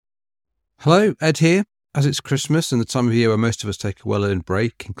Hello, Ed here. As it's Christmas and the time of year where most of us take a well-earned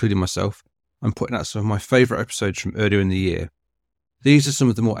break, including myself, I'm putting out some of my favourite episodes from earlier in the year. These are some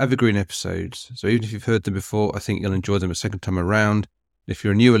of the more evergreen episodes, so even if you've heard them before, I think you'll enjoy them a second time around. If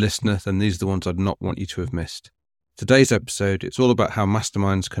you're a newer listener, then these are the ones I'd not want you to have missed. Today's episode, it's all about how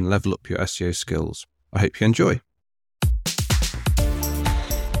masterminds can level up your SEO skills. I hope you enjoy.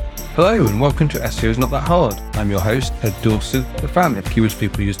 Hello and welcome to SEO is Not That Hard. I'm your host, Ed Dawson, the founder of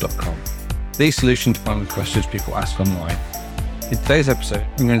keywordspeopleuse.com. The solution to finding the questions people ask online. In today's episode,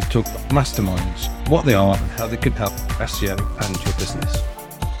 I'm going to talk about masterminds, what they are and how they can help SEO and your business.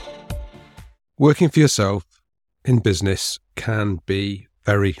 Working for yourself in business can be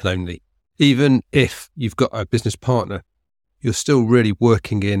very lonely. Even if you've got a business partner, you're still really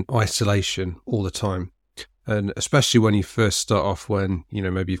working in isolation all the time. And especially when you first start off, when,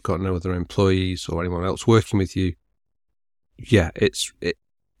 maybe you've got no other employees or anyone else working with you. Yeah, it's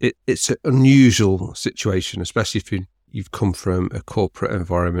an unusual situation, especially if you've come from a corporate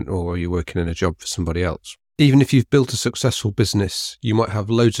environment or you're working in a job for somebody else. Even if you've built a successful business, you might have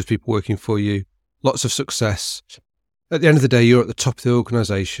loads of people working for you, lots of success. At the end of the day, you're at the top of the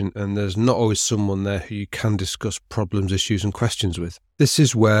organisation and there's not always someone there who you can discuss problems, issues and questions with. This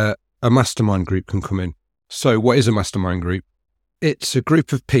is where a mastermind group can come in. So what is a mastermind group? It's a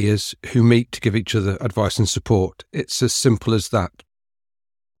group of peers who meet to give each other advice and support. It's as simple as that.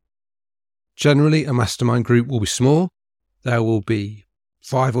 Generally, a mastermind group will be small. There will be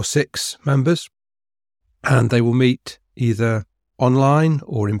 5 or 6 members, and they will meet either online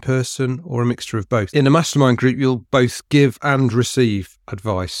or in person or a mixture of both. In a mastermind group, you'll both give and receive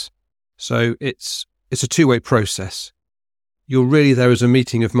advice. So it's a two-way process. You're really there as a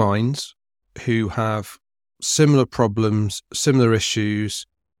meeting of minds who have similar problems, similar issues,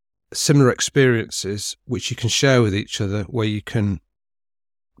 similar experiences, which you can share with each other, where you can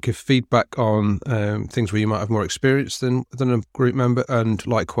give feedback on things where you might have more experience than a group member, and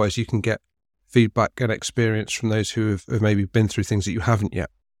likewise you can get feedback and experience from those who have maybe been through things that you haven't yet.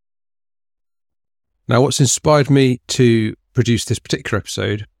 Now, what's inspired me to produce this particular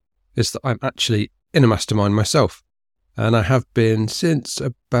episode is that I'm actually in a mastermind myself, and I have been since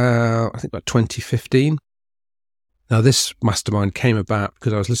about 2015. Now, this mastermind came about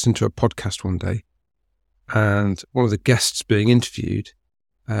because I was listening to a podcast one day, and one of the guests being interviewed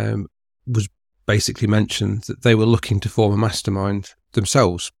was basically mentioned that they were looking to form a mastermind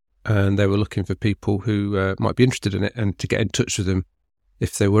themselves, and they were looking for people who might be interested in it and to get in touch with them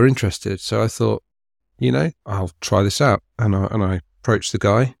if they were interested. So I thought, I'll try this out. And I approached the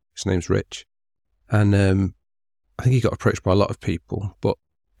guy. His name's Rich. And I think he got approached by a lot of people, but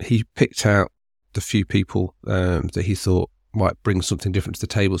he picked out the few people that he thought might bring something different to the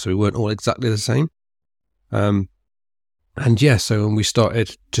table, so we weren't all exactly the same. So when we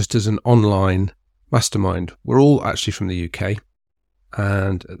started just as an online mastermind, we're all actually from the UK.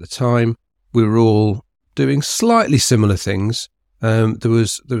 And at the time, we were all doing slightly similar things. There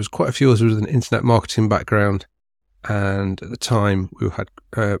was quite a few of us with an internet marketing background. And at the time, we had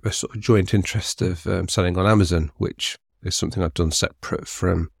a sort of joint interest of selling on Amazon, which is something I've done separate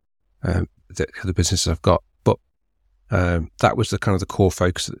from the other businesses I've got. But that was the kind of the core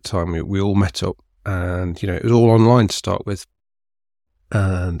focus at the time. We all met up. And, it was all online to start with.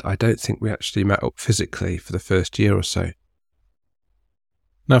 And I don't think we actually met up physically for the first year or so.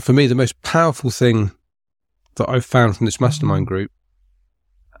 Now, for me, the most powerful thing that I've found from this mastermind group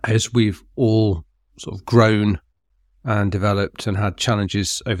is we've all sort of grown and developed and had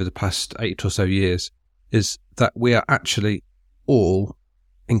challenges over the past 8 or so years, is that we are actually all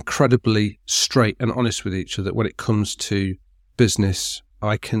incredibly straight and honest with each other when it comes to business.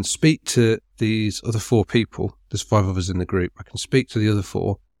 I can speak to these other 4 people. There's 5 of us in the group. I can speak to the other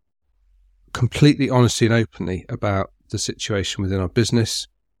 4 completely honestly and openly about the situation within our business,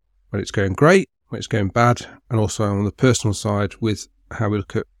 when it's going great, when it's going bad, and also on the personal side with how we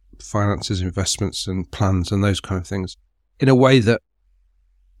look at finances, investments and plans and those kind of things, in a way that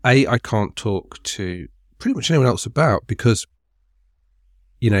I can't talk to pretty much anyone else about, because,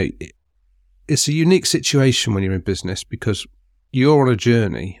 it's a unique situation when you're in business, because you're on a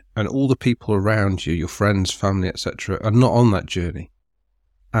journey and all the people around you, your friends, family, etc., are not on that journey.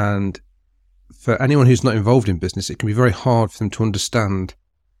 And for anyone who's not involved in business, it can be very hard for them to understand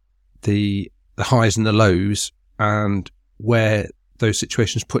the highs and the lows and where those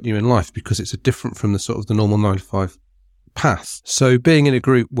situations put you in life, because it's different from the sort of the normal 9-to-5 path. So being in a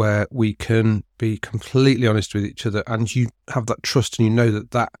group where we can be completely honest with each other, and you have that trust, and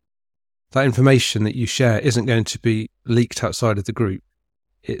that information that you share isn't going to be leaked outside of the group.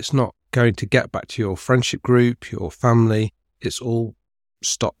 It's not going to get back to your friendship group, your family. It's all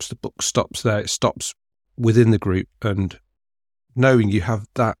stops. The book stops there. It stops within the group, and knowing you have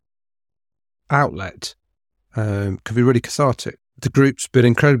that outlet can be really cathartic. The group's been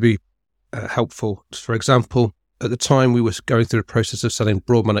incredibly helpful. For example, at the time we were going through the process of selling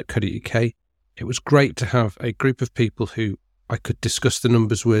broadband.co.uk, it was great to have a group of people who I could discuss the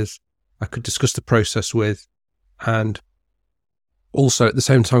numbers with, I could discuss the process with, and also at the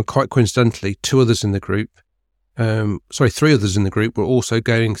same time, quite coincidentally, three others in the group were also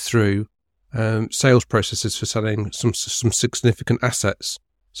going through sales processes for selling some significant assets.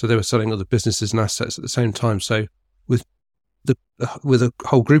 So they were selling other businesses and assets at the same time. So with a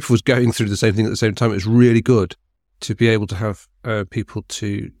whole group of us going through the same thing at the same time, it was really good to be able to have people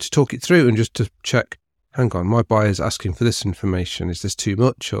to talk it through and just to check, hang on, my buyer's asking for this information. Is this too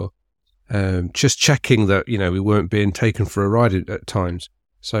much? Or just checking that, we weren't being taken for a ride at times.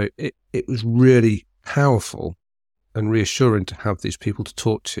 So it was really powerful and reassuring to have these people to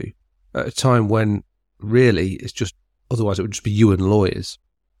talk to at a time when really it's just, otherwise it would just be you and lawyers.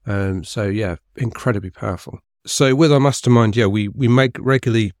 So yeah, incredibly powerful. So with our mastermind, we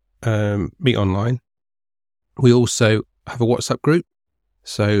regularly meet online. We also have a WhatsApp group.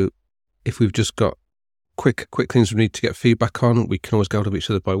 So if we've just got quick things we need to get feedback on, we can always get hold of each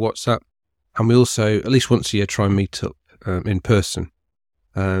other by WhatsApp. And we also, at least once a year, try and meet up in person.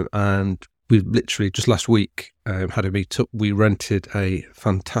 And we literally just last week had a meet up. We rented a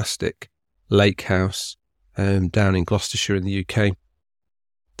fantastic lake house down in Gloucestershire in the UK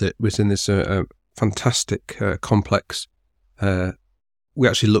that was in this fantastic complex. We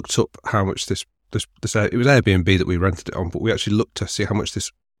actually looked up how much this it was Airbnb that we rented it on, but we actually looked to see how much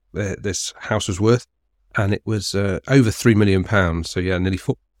this house was worth, and it was over £3 million. So yeah, nearly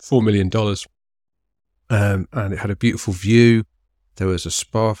 $4 million. And it had a beautiful view. There was a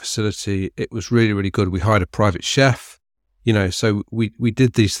spa facility. It was really, really good. We hired a private chef, so we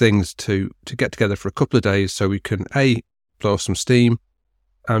did these things to get together for a couple of days so we can A, blow off some steam,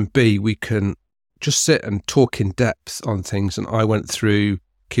 and B, we can just sit and talk in depth on things. And I went through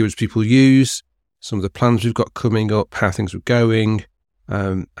keywords people use, some of the plans we've got coming up, how things were going,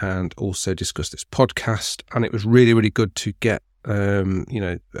 and also discuss this podcast. And it was really, really good to get,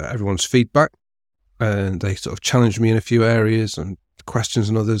 everyone's feedback. And they sort of challenged me in a few areas and questions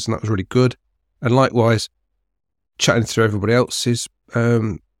and others, and that was really good. And likewise, chatting through everybody else's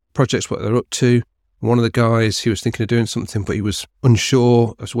projects, what they're up to. One of the guys, he was thinking of doing something, but he was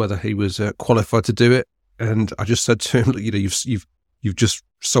unsure as to whether he was qualified to do it. And I just said to him, look, you've just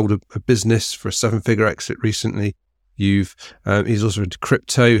sold a business for a 7-figure exit recently. He's also into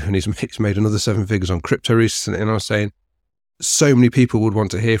crypto, and he's made another 7 figures on crypto recently. And I was saying, so many people would want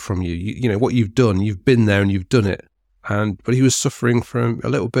to hear from you. You know what you've done. You've been there and you've done it. But he was suffering from a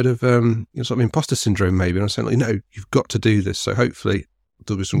little bit of sort of imposter syndrome, maybe. And I was saying, no, you've got to do this. So hopefully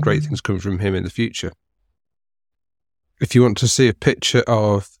there'll be some great things coming from him in the future. If you want to see a picture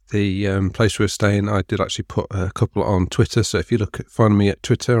of the place we're staying, I did actually put a couple on Twitter. So if you find me at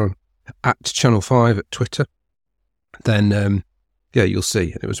Twitter on @Channel5 at Twitter, then you'll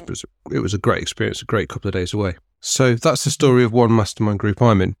see. It was a great experience, a great couple of days away. So that's the story of one mastermind group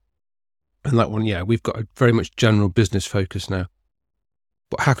I'm in. And that one, we've got a very much general business focus now.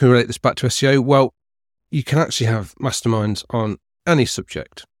 But how can we relate this back to SEO? Well, you can actually have masterminds on any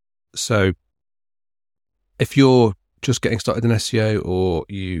subject. So if you're just getting started in SEO, or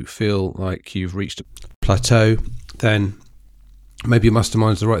you feel like you've reached a plateau, then maybe a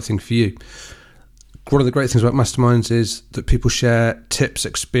mastermind is the right thing for you. One of the great things about masterminds is that people share tips,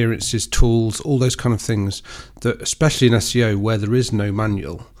 experiences, tools, all those kind of things that, especially in SEO where there is no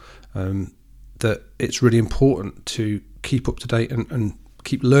manual, that it's really important to keep up to date and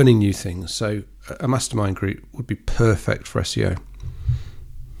keep learning new things. So a mastermind group would be perfect for SEO.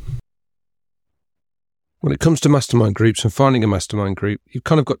 When it comes to mastermind groups and finding a mastermind group, you've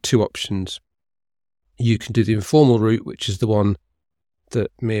kind of got two options. You can do the informal route, which is the one that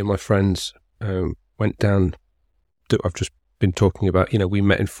me and my friends went down that I've just been talking about. We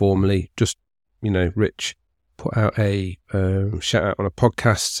met informally, just, Rich put out a shout out on a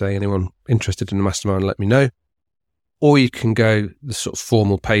podcast saying, anyone interested in a mastermind, let me know. Or you can go the sort of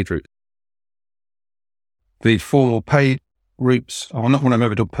formal paid route. The formal paid routes are not one I've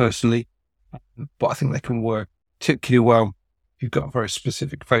ever done personally, but I think they can work particularly well. You've got a very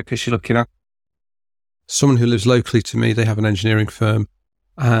specific focus you're looking at. Someone who lives locally to me, they have an engineering firm,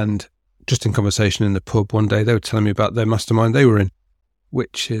 and just in conversation in the pub one day, they were telling me about their mastermind they were in,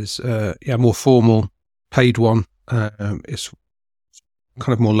 which is a more formal paid one. It's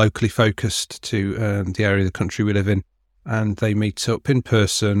kind of more locally focused to the area of the country we live in, and they meet up in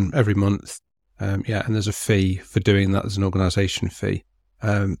person every month. And there's a fee for doing that. There's an organisation fee.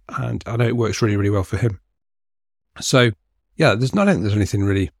 And I know it works really, really well for him. So yeah, I don't think there's anything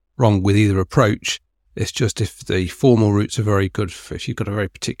really wrong with either approach. It's just if the formal routes are very good, if you've got a very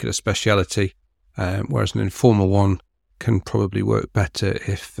particular speciality, whereas an informal one can probably work better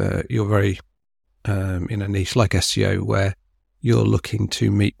if you're very in a niche like SEO, where you're looking to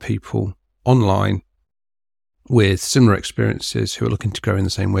meet people online with similar experiences who are looking to grow in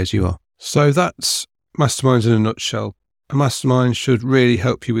the same way as you are. So that's Masterminds in a nutshell. A mastermind should really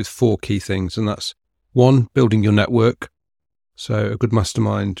help you with 4 key things, and that's 1, building your network. So a good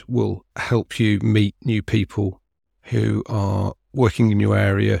mastermind will help you meet new people who are working in your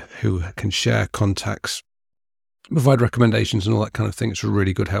area, who can share contacts, provide recommendations and all that kind of thing. It's a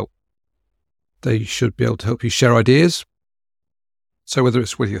really good help. They should be able to help you share ideas. So whether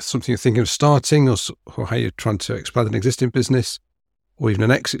it's something you're thinking of starting or how you're trying to expand an existing business or even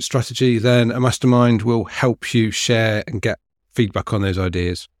an exit strategy, then a mastermind will help you share and get feedback on those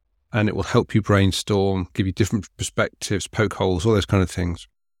ideas. And it will help you brainstorm, give you different perspectives, poke holes, all those kind of things.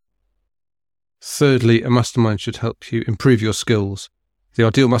 Thirdly, a mastermind should help you improve your skills. The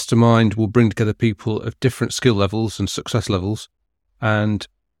ideal mastermind will bring together people of different skill levels and success levels, and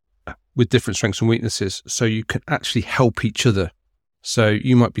with different strengths and weaknesses, so you can actually help each other. So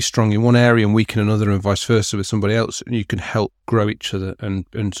you might be strong in one area and weak in another, and vice versa with somebody else, and you can help grow each other and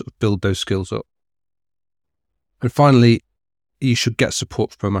sort of build those skills up. And finally, you should get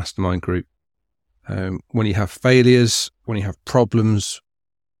support from a mastermind group. When you have failures, when you have problems,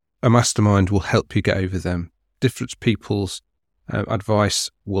 a mastermind will help you get over them. Different people's advice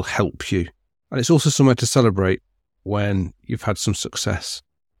will help you. And it's also somewhere to celebrate when you've had some success.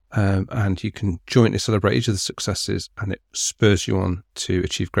 And you can jointly celebrate each of the successes, and it spurs you on to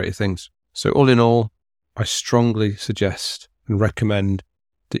achieve greater things. So all in all, I strongly suggest and recommend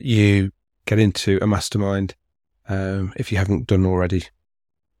that you get into a mastermind if you haven't done already.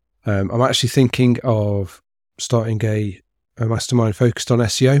 I'm actually thinking of starting a mastermind focused on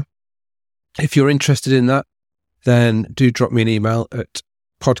SEO. If you're interested in that, then do drop me an email at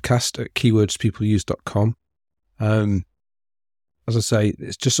podcast@keywordspeopleuse.com. As I say,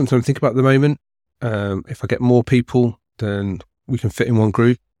 it's just something I'm thinking about at the moment. If I get more people, then we can fit in one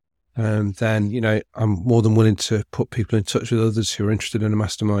group. Then, I'm more than willing to put people in touch with others who are interested in a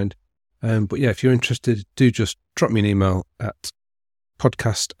mastermind. But yeah, if you're interested, do just drop me an email at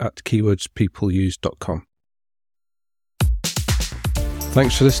podcast@keywordspeopleuse.com.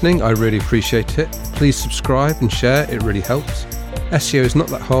 Thanks for listening. I really appreciate it. Please subscribe and share. It really helps. SEO is Not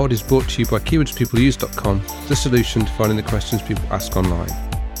That Hard is brought to you by keywordspeopleuse.com, the solution to finding the questions people ask online.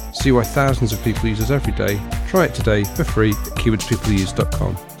 See why thousands of people use us every day. Try it today for free at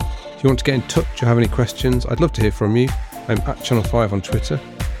keywordspeopleuse.com. If you want to get in touch or have any questions, I'd love to hear from you. I'm at Channel 5 on Twitter,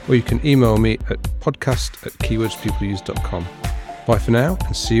 or you can email me at podcast@keywordspeopleuse.com. Bye for now,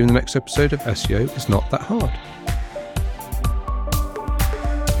 and see you in the next episode of SEO is Not That Hard.